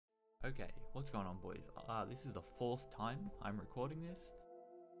Okay, what's going on, boys? This is the 4th time I'm recording this,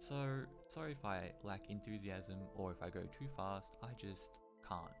 so sorry if I lack enthusiasm or if I go too fast. I just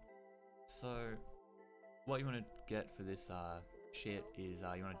can't. So what you want to get for this shit is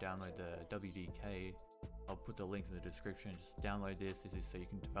you want to download the WDK. I'll put the link in the description. Just download this. This is so you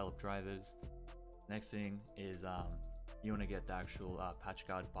can develop drivers. Next thing is you want to get the actual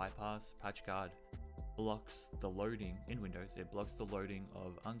PatchGuard bypass. PatchGuard blocks the loading in Windows. It blocks the loading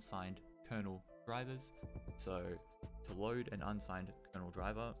of unsigned kernel drivers. So to load an unsigned kernel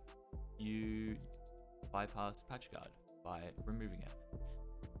driver, you bypass PatchGuard by removing it.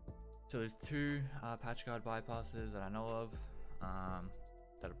 So there's two PatchGuard bypasses that I know of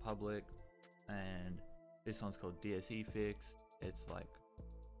that are public, and this one's called dsefix. It's like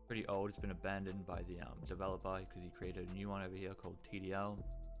pretty old. It's been abandoned by the developer because he created a new one over here called TDL.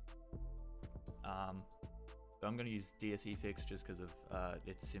 But I'm going to use dsefix just because of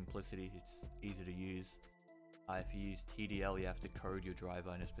its simplicity. It's easy to use. If you use TDL, you have to code your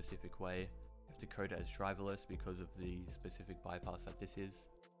driver in a specific way. You have to code it as driverless because of the specific bypass that this is.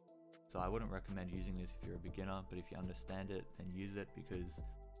 So I wouldn't recommend using this if you're a beginner, but if you understand it, then use it, because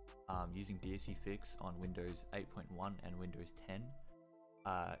using dsefix on Windows 8.1 and Windows 10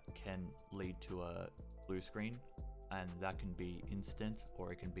 can lead to a blue screen, and that can be instant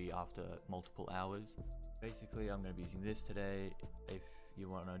or it can be after multiple hours. Basically, I'm going to be using this today. If you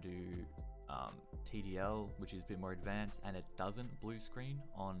want to do TDL, which is a bit more advanced and it doesn't blue screen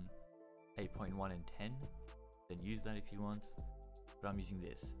on 8.1 and 10, then use that if you want. But I'm using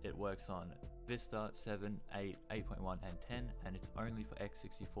this. It works on Vista, 7, 8, 8.1 and 10, and it's only for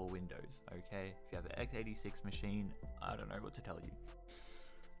x64 Windows, okay? If you have an x86 machine, I don't know what to tell you.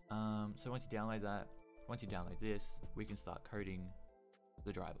 So once you download that, once you download this, we can start coding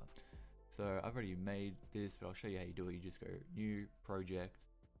the driver. So I've already made this, but I'll show you how you do it. You just go new project,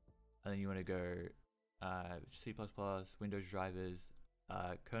 and then you want to go C++, Windows drivers,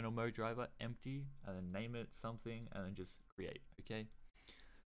 kernel mode driver, empty, and then name it something, and then just create, okay?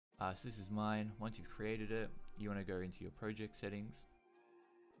 So this is mine. Once you've created it, you want to go into your project settings,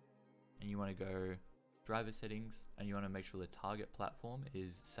 and you want to go driver settings, and you want to make sure the target platform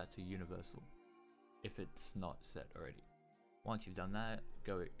is set to universal if it's not set already. Once you've done that,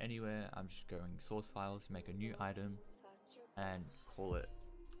 go anywhere. I'm just going source files, make a new item, and call it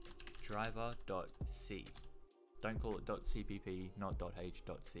driver.c. Don't call it .cpp, not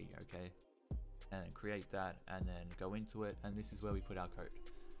 .h.c, okay? And then create that, and then go into it, and this is where we put our code.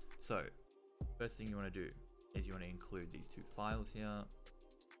 So first thing you want to do is you want to include these two files here,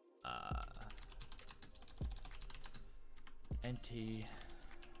 nt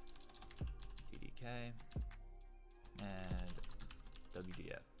ddk and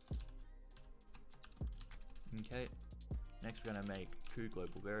wdf. Okay, next we're going to make two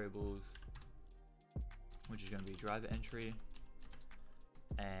global variables, which is going to be driver entry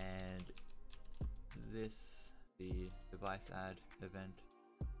and this, the device add event.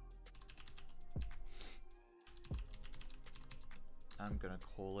 I'm going to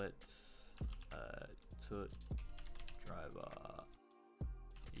call it tutDriverr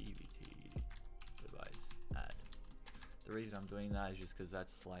device add. The reason I'm doing that is just because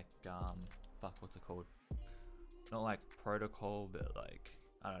that's like what's it called? Not like protocol, but like,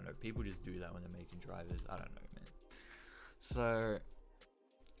 I don't know, people just do that when they're making drivers. I don't know, man. So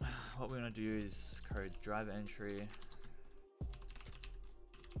what we're gonna do is code driver entry.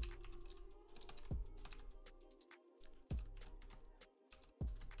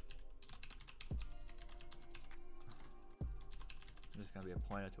 This is gonna be a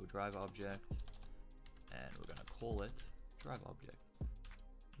pointer to a driver object, and we're gonna call it driver object.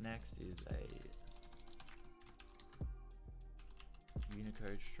 Next is a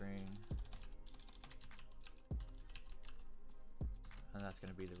Unicode string, and that's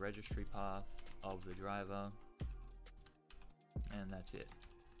going to be the registry path of the driver, and that's it.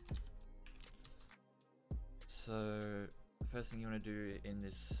 So first thing you want to do in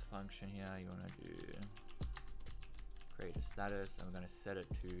this function here, you want to do create a status, and we're going to set it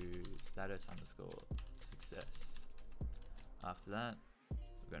to status underscore success. After that,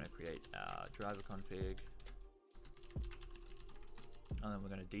 we're going to create our driver config, and then we're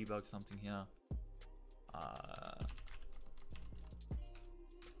going to debug something here. So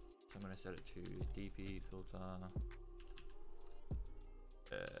I'm going to set it to dp filter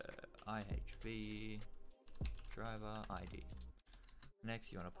ihv driver id.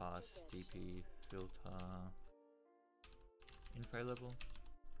 Next, you want to pass dp filter info level,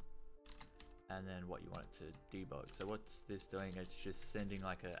 and then what you want it to debug. So what's this doing? It's just sending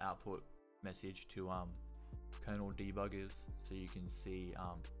like an output message to kernel debuggers, so you can see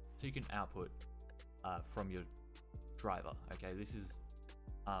so you can output from your driver. Okay, this is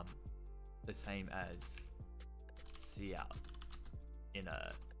the same as cout in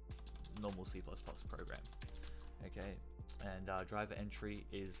a normal C++ program. Okay, and driver entry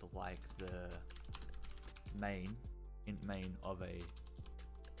is like the int main of a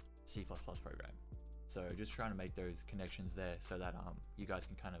C++ program. So just trying to make those connections there so that you guys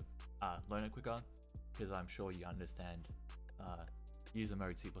can kind of learn it quicker, because I'm sure you understand user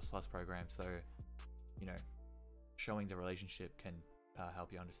mode C++ program, so you know, showing the relationship can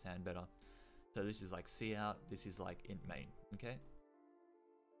help you understand better. So this is like cout, this is like int main. Okay,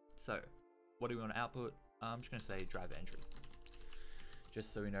 so what do we want to output? I'm just going to say driver entry,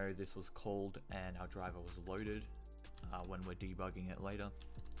 just so we know this was called and our driver was loaded when we're debugging it later.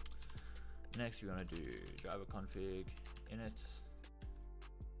 Next, we want to do driver config init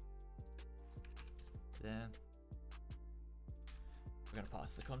there. We're going to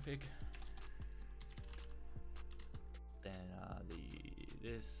pass the config, then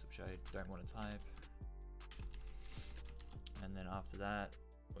this, which I don't want to type, and then after that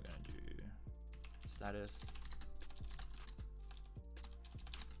we're going to do status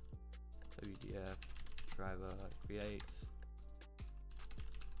wdf driver create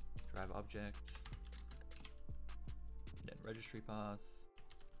driver object, then registry path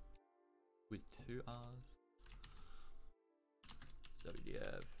with 2 R's,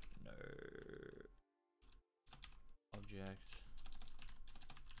 wdf no object,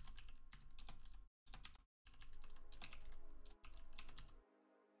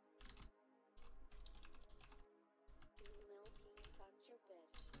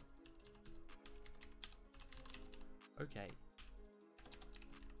 okay.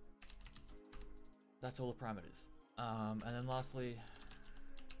 That's all the parameters. And then lastly,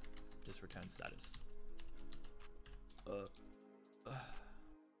 just return status.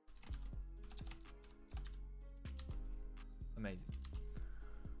 Amazing.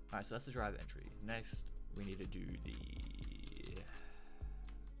 Alright, so that's the driver entry. Next, we need to do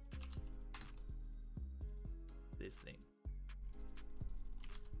this thing.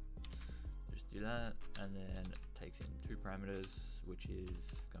 Just do that, and then it takes in 2 parameters, which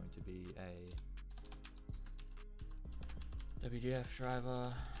is going to be a wdf driver,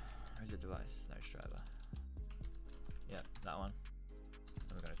 or is it device? No, it's driver. Yep, that one.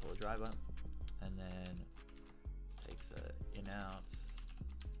 And we're going to call it driver, and then takes a inout,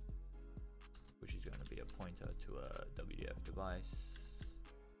 which is going to be a pointer to a wdf device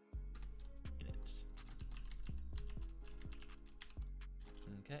init.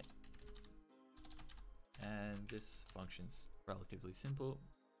 Okay, and this function's relatively simple.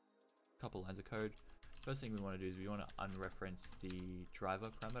 Couple lines of code. First thing we want to do is we want to unreference the driver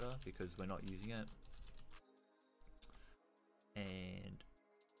parameter because we're not using it, and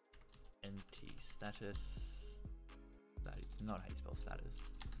empty status, that is not how you spell status.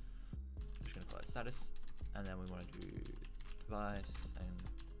 I'm just going to call it status, and then we want to do device and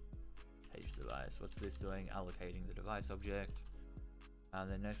page device. What's this doing? Allocating the device object. And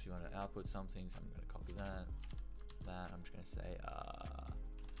then next we want to output something, so I'm going to copy that. I'm just going to say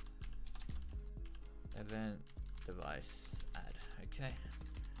event device add. Okay,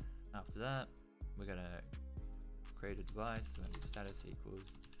 after that we're going to create a device. We're going to do status equals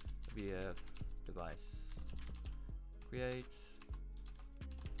wdf device create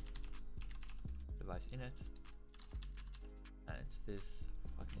device init, and it's this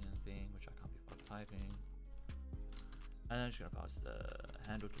fucking thing which I can't be fucked typing, and then I'm just going to pass the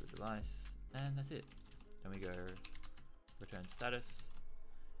handle to the device, and that's it. Then we go return status,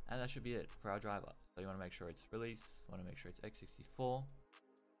 and that should be it for our driver. So you want to make sure it's release, want to make sure it's x64,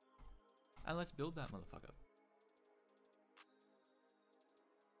 and let's build that motherfucker.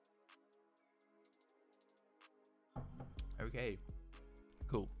 Okay,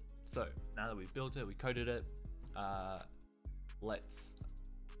 cool. So now that we've built it, we coded it, let's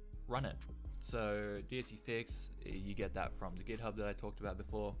run it. So dsefix, you get that from the GitHub that I talked about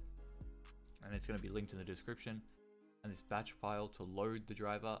before, and it's going to be linked in the description. And this batch file to load the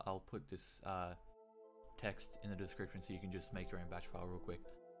driver, I'll put this text in the description so you can just make your own batch file real quick.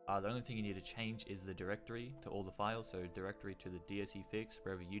 The only thing you need to change is the directory to all the files, so directory to the dsefix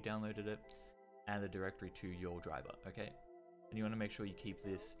wherever you downloaded it, and the directory to your driver. Okay, and you want to make sure you keep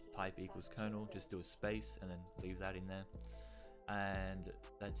this type equals kernel, just do a space and then leave that in there, and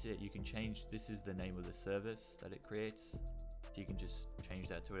that's it. You can change, this is the name of the service that it creates, so you can just change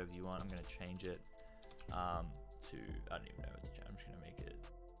that to whatever you want. I'm going to change it to, I don't even know what to change. I'm just going to make it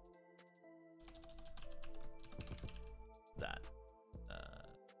that.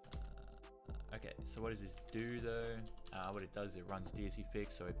 Okay, so what does this do though? what it does, it runs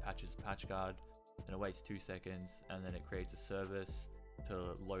dsefix, so it patches the patch guard, and it waits 2 seconds, and then it creates a service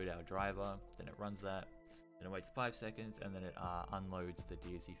to load our driver, then it runs that, then it waits 5 seconds, and then it unloads the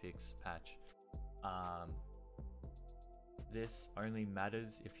dsefix patch. This only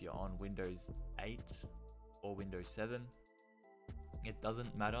matters if you're on Windows 8 or Windows 7. It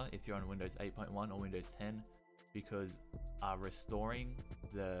doesn't matter if you're on Windows 8.1 or Windows 10, because restoring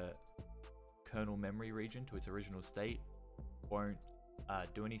the kernel memory region to its original state won't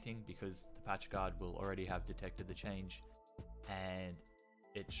do anything, because the patch guard will already have detected the change, and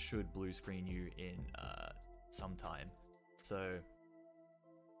it should blue screen you in some time. So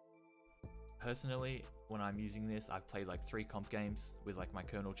personally, when I'm using this, I've played like 3 comp games with like my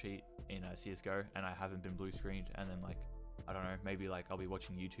kernel cheat in CSGO, and I haven't been blue screened, and then like, I don't know, maybe like I'll be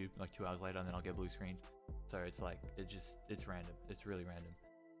watching YouTube like 2 hours later and then I'll get blue screened. So it's like, it's random. It's really random.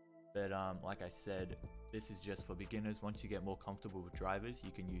 But like I said, this is just for beginners. Once you get more comfortable with drivers,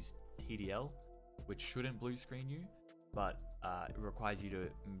 you can use TDL, which shouldn't blue screen you, but it requires you to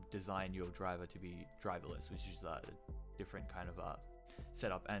design your driver to be driverless, which is a different kind of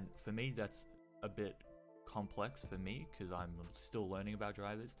setup. And for me, that's a bit complex for me, because I'm still learning about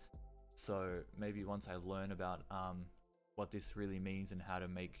drivers. So maybe once I learn about what this really means and how to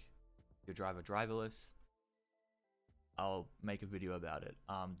make your driver driverless, I'll make a video about it.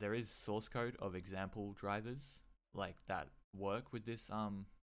 There is source code of example drivers like that work with this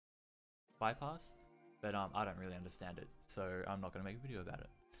bypass, but I don't really understand it, so I'm not going to make a video about it.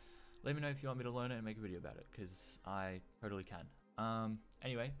 Let me know if you want me to learn it and make a video about it, because I totally can.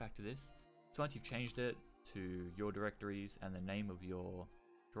 Anyway, back to this. So once you've changed it to your directories and the name of your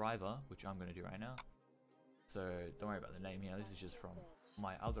driver, which I'm going to do right now, so don't worry about the name here, this is just from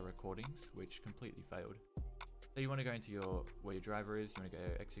my other recordings, which completely failed. So you want to go into where your driver is, you want to go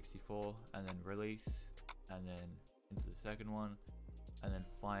x64, and then release, and then into the second one, and then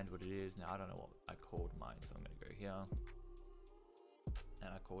find what it is. Now I don't know what I called mine, so I'm going to go here,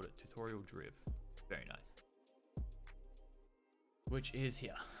 and I called it TutorialDriverr. Very nice. Which is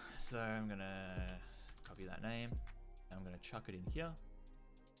here. So I'm going to copy that name, and I'm going to chuck it in here.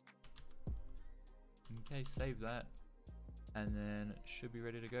 Okay, save that, and then it should be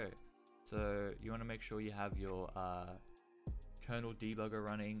ready to go. So you want to make sure you have your kernel debugger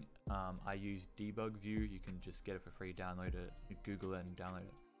running. I use debug view. You can just get it for free, download it, Google it and download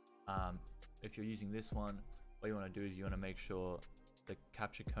it. If you're using this one, what you want to do is you want to make sure the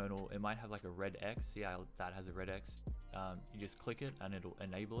capture kernel, it might have like a red X. See how that has a red X? You just click it and it'll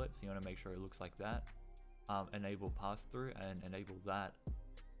enable it. So you want to make sure it looks like that. Enable pass through and enable that.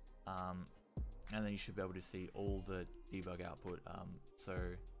 And then you should be able to see all the debug output, so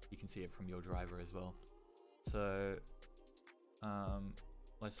you can see it from your driver as well. So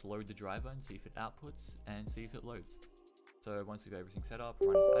let's load the driver and see if it outputs and see if it loads. So once we've got everything set up,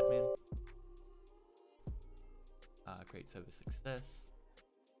 run as admin, create server success,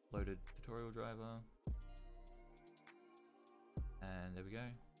 loaded tutorial driver, and there we go.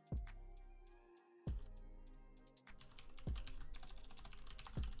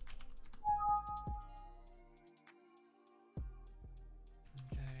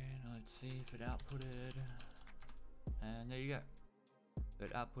 See if it outputted, and there you go. So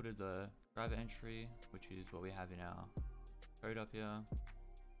it outputted the driver entry, which is what we have in our code up here.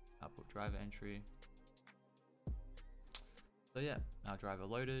 Output driver entry. So yeah, our driver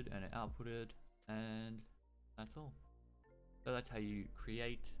loaded and it outputted, and that's all. So that's how you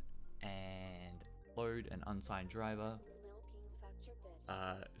create and load an unsigned driver.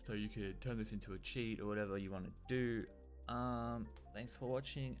 So you could turn this into a cheat or whatever you want to do. Thanks for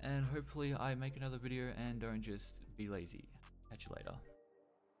watching, and hopefully I make another video and don't just be lazy. Catch you later.